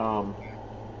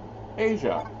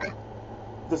Asia,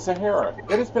 the Sahara.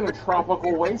 It has been a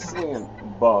tropical wasteland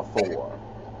before.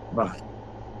 Right.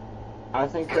 I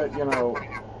think that,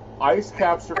 ice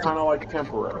caps are kind of like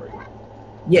temporary.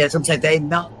 Yes, I'm saying they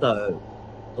melt, though.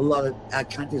 A lot of our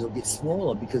countries will get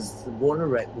smaller because the water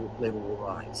level will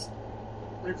rise.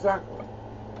 Exactly.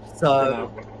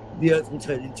 So the Earth will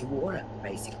turn into water,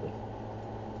 basically.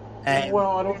 And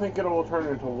well, I don't think it will turn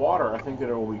into water. I think that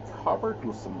it will be covered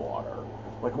with some water.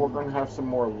 Like, we're going to have some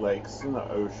more lakes in the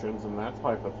oceans and that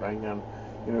type of thing. And,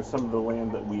 some of the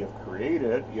land that we have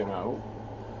created,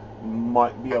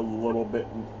 might be a little bit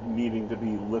needing to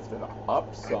be lifted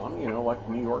up some. Like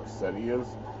New York City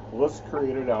was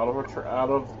created out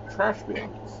of trash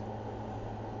bins.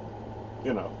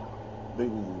 I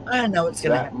don't know what's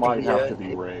going to happen. That might have to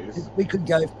be raised. We could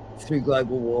go through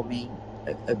global warming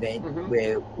event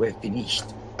where we're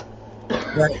finished.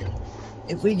 But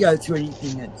if we go through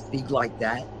anything that's big like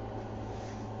that,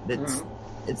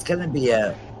 it's going to be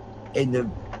a end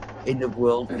of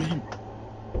world thing.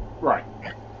 Right.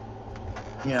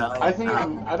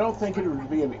 I don't think it would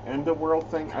be an end of world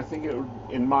thing. I think it would,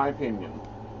 in my opinion,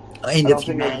 I don't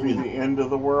think it would be the end of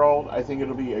the world. I think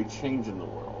it'll be a change in the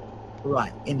world.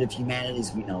 Right, end of humanity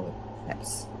as we know it.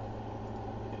 That's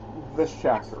this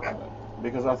chapter of it,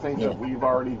 because I think that we've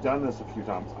already done this a few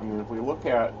times. I mean, if we look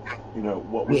at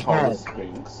what we call the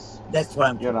Sphinx, that's what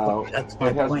I'm. That's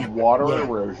it has water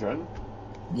erosion.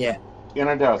 Yeah. In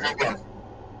a desert.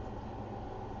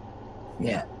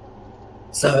 Yeah.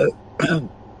 So,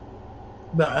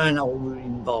 but I don't know what we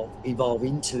would evolve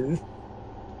into.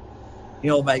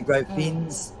 May grow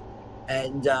fins,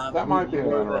 and that might be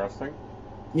interesting.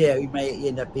 Yeah, we may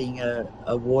end up being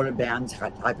a water-bound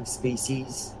type of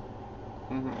species,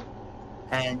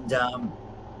 and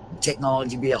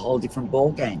technology be a whole different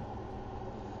ball game.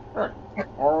 Right.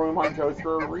 Or we might go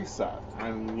through a reset,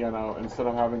 and instead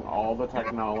of having all the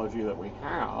technology that we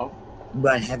have, we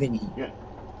won't have any. Yeah,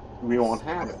 we won't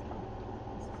have it.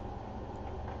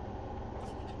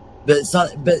 But it's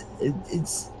not. But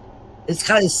it's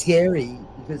kind of scary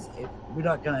because if we're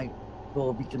not going to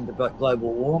fall victim to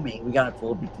global warming, we're going to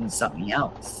fall victim to something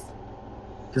else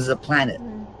because of the planet.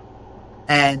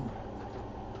 And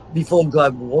before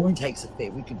global warming takes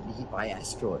effect, we could be hit by an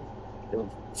asteroid that will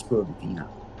screw everything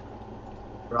up,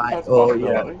 right? That's or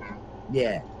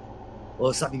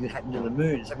or something could happen to the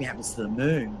moon. If something happens to the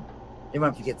moon,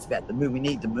 everyone forgets about the moon. We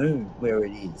need the moon where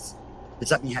it is. If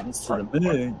something happens to the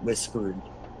moon, we're screwed.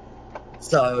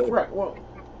 So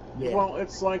well,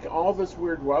 it's like all this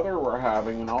weird weather we're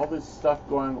having and all this stuff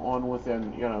going on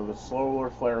within, the solar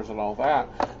flares and all that.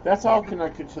 That's all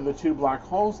connected to the two black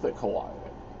holes that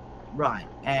collided. Right.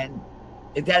 And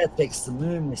if that affects the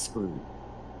moon, we're screwed.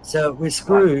 So we're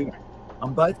screwed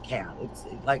on both counts.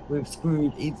 It's like we're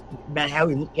screwed. No matter how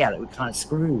we look at it, we're kind of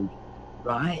screwed.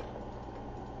 Right?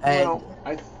 And,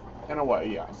 in a way,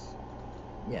 yes.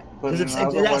 Yeah. But in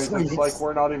other ways, it's like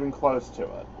we're not even close to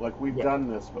it. Like, we've done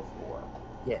this before.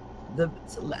 Yeah,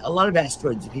 a lot of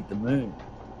asteroids have hit the moon.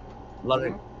 A lot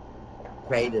of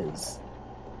craters.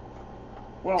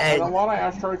 Well, and a lot of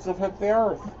asteroids have hit the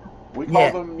Earth. We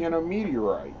call them,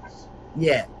 meteorites.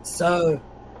 Yeah. So,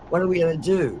 what are we going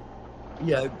to do?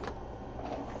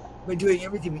 We're doing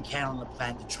everything we can on the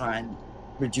planet to try and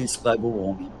reduce global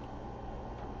warming.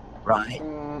 Right?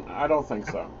 I don't think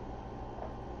so.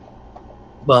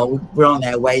 Well, we're on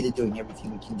our way to doing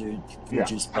everything we can do to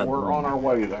reduce global warming. We're on our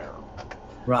way there.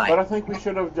 Right. But I think we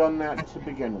should have done that to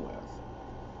begin with.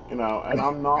 And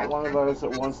I'm not one of those that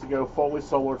wants to go fully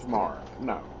solar tomorrow.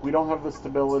 No. We don't have the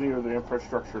stability or the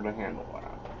infrastructure to handle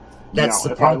that. That's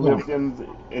the problem. If I lived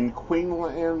in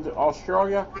Queensland,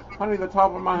 Australia, honey, the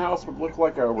top of my house would look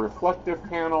like a reflective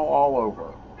panel all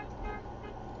over.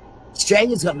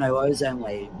 Australia's got no ozone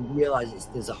layer. You realise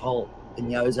there's a hole in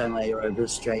the ozone layer over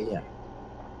Australia.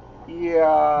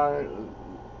 Yeah,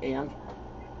 and?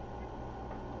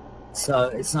 So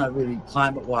it's not really,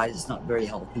 climate-wise, it's not very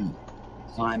healthy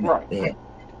climate there.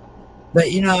 But,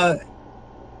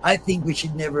 I think we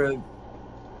should never have,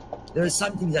 there are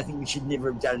some things I think we should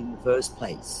never have done in the first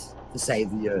place to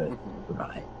save the Earth,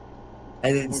 right?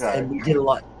 And we did a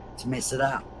lot to mess it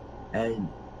up. And,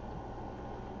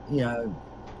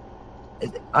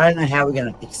 I don't know how we're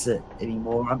going to fix it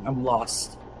anymore. I'm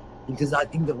lost. Because I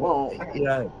think that,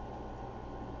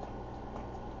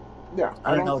 yeah,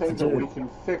 I don't think that we can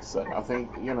fix it. I think,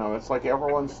 it's like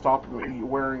everyone stopped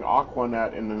wearing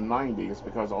Aquanet in the 90s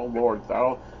because, oh Lord,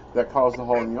 that caused a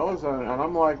hole in the ozone. And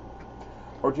I'm like,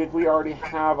 or did we already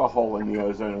have a hole in the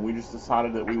ozone and we just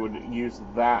decided that we would use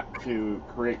that to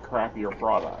create crappier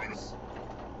products?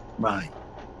 Right.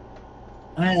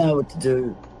 I don't know what to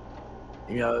do.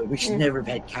 We should never have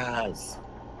had cars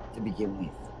to begin with.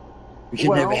 We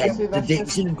should never have we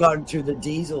should have gone through the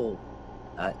diesel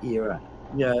era.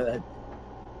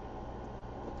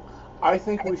 I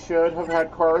think we should have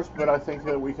had cars, but I think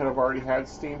that we could have already had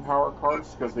steam-powered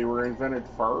cars because they were invented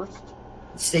first.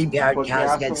 Steam-powered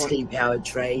cars, we had steam-powered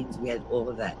trains, we had all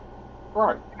of that.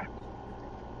 Right.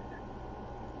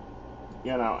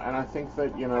 And I think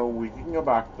that we can go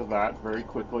back to that very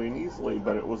quickly and easily,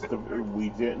 but we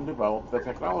didn't develop the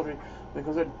technology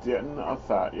because it didn't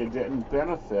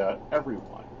benefit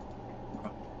everyone.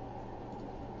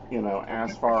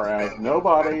 As far as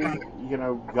nobody was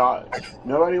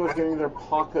getting their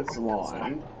pockets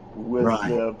lined with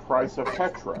the price of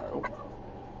petrol.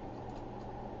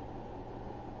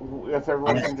 If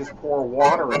everyone can just pour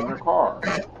water in their car.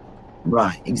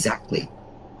 Right, exactly.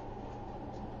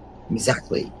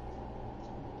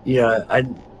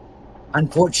 And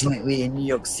unfortunately in New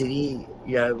York City,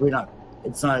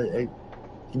 it's not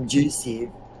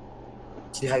conducive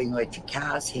to having electric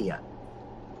cars here.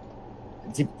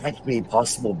 It's practically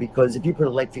impossible because if you put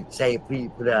electric, say if we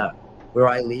put out where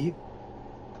I live,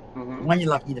 one, you're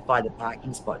lucky to find a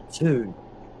parking spot. Two,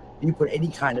 you put any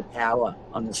kind of power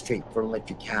on the street for an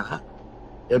electric car,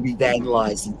 it'll be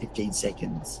vandalized in 15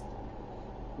 seconds.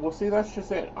 Well, see, that's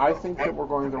just it. I think that we're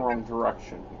going the wrong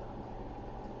direction here.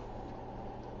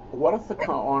 What if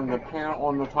on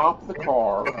the top of the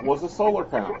car was a solar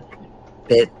panel?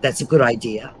 That's a good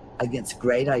idea. I think it's a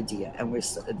great idea, and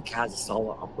the cars are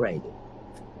solar operated.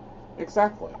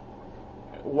 Exactly.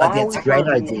 That's a great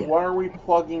idea. Why are we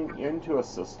plugging into a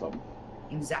system?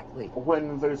 Exactly.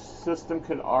 When the system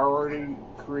could already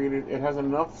create it, it has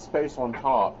enough space on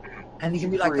top. And it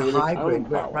can be like a hybrid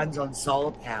where it runs on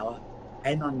solar power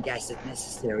and on gas if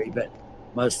necessary, but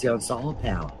mostly on solar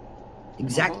power.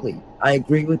 Exactly. I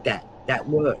agree with that. That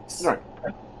works. Right.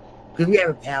 Because we have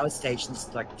a power station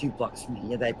like 2 blocks from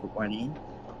here. They put one in,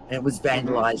 and it was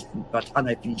vandalized. By the time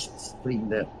they finished putting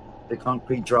the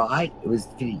concrete dry, it was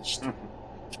finished.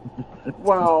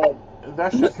 Well,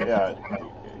 that's just it.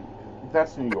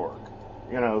 That's New York.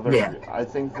 I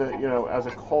think that, as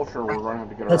a culture, we're going to have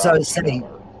to get That's our what I was act saying.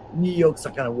 together. New York's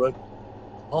not going to work.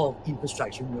 Whole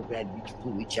infrastructure in New York had to be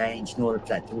completely changed in order for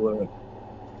that to work.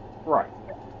 Right.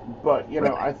 But,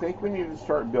 I think we need to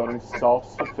start building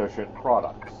self-sufficient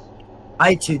products.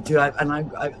 I too do.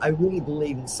 I really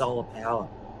believe in solar power.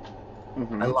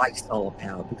 I like solar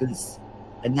power because it's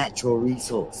a natural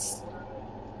resource.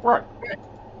 Right.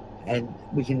 And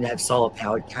we can have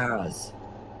solar-powered cars.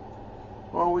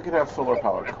 Well, we could have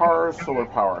solar-powered cars,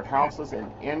 solar-powered houses. In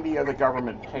India, the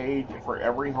government paid for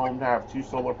every home to have 2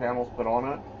 solar panels put on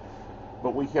it.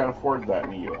 But we can't afford that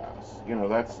in the U.S.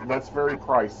 That's very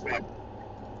pricey.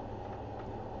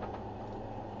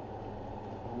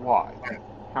 Why?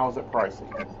 How is it pricey?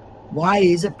 Why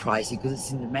is it pricey? Because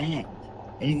it's in demand.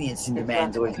 Anything that's in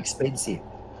demand is always expensive.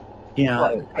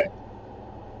 Right.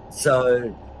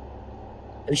 So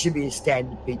it should be a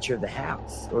standard feature of the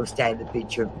house or a standard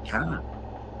feature of the car.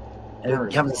 And if it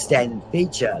becomes a standard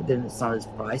feature, then it's not as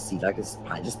pricey. Like it's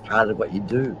just part of what you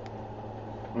do.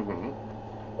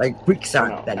 Like bricks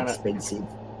aren't that expensive.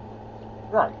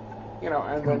 Right.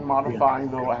 And then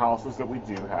modifying the houses that we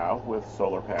do have with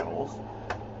solar panels.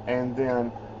 And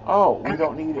then, we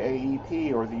don't need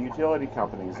AEP or the utility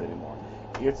companies anymore.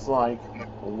 It's like,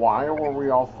 why were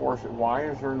we all forced? Why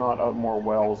is there not more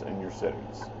wells in your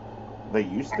cities? They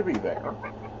used to be there.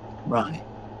 Right.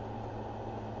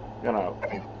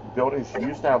 Buildings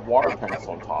used to have water tanks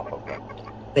on top of them.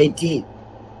 They did.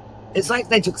 It's like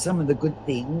they took some of the good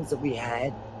things that we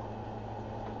had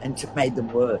and made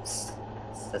them worse.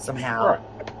 So somehow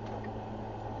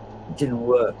it didn't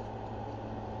work.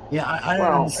 I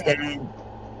don't understand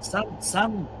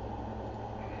some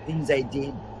things they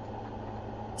did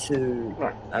to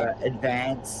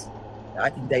advance. I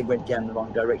think they went down the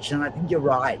wrong direction. I think you're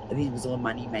right. I think it was all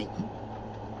money making.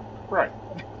 Right.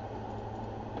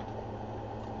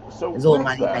 So it's all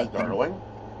money making, darling.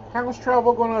 How is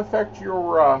travel going to affect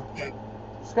your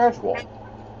schedule?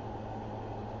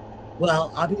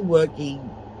 Well, I've been working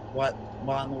while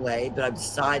I'm away, but I've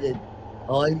decided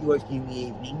I'll only be working in the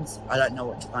evenings. I don't know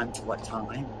what time to what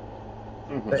time,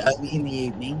 but only in the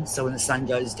evenings. So when the sun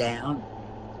goes down,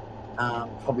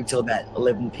 probably till about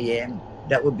 11 p.m.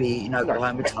 That would be,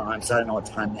 Oklahoma time. So I don't know what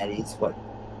time that is. What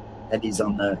that is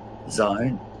on the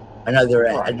zone. I know they're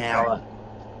at an hour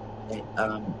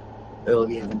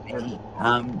earlier than me.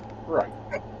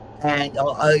 And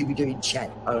I'll only be doing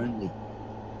chat only.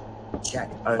 Okay.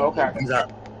 Because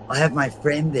I have my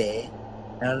friend there.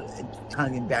 And it's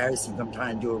kind of embarrassing if I'm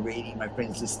trying to do a reading. My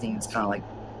friend's listening. It's kind of like,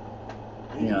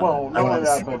 Well, not only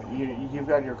that, but you've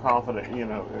got your confidence.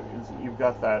 You've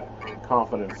got that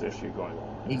confidence issue going on.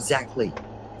 Exactly.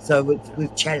 So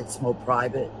with chat, it's more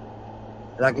private.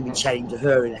 And I can be chatting to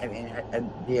her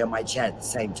and be on my chat at the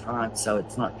same time. So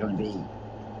it's not going to be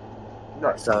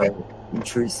so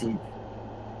intrusive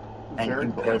and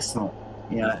impersonal.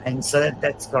 And so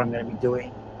that's what I'm going to be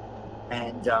doing.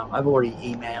 And I've already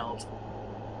emailed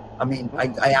I mean,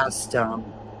 I asked, I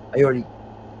already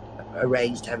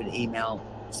arranged to have an email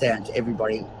sent to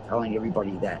everybody, telling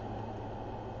everybody that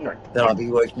I'll be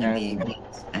working in the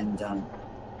evenings. And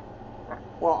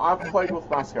well, I've played with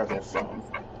my schedule some.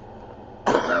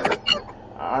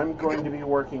 I'm going to be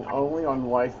working only on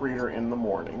Life Reader in the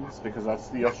mornings because that's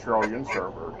the Australian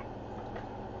server.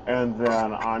 And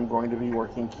then I'm going to be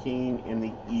working Keen in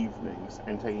the evenings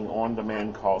and taking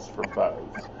on-demand calls for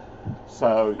both.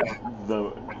 So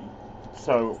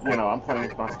I'm playing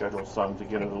with my schedule some to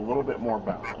get it a little bit more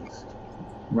balanced.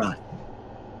 Right.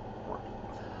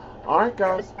 All right,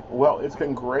 guys. Well, it's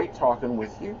been great talking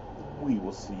with you. We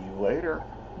will see you later.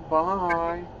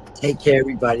 Bye. Take care,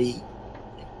 everybody.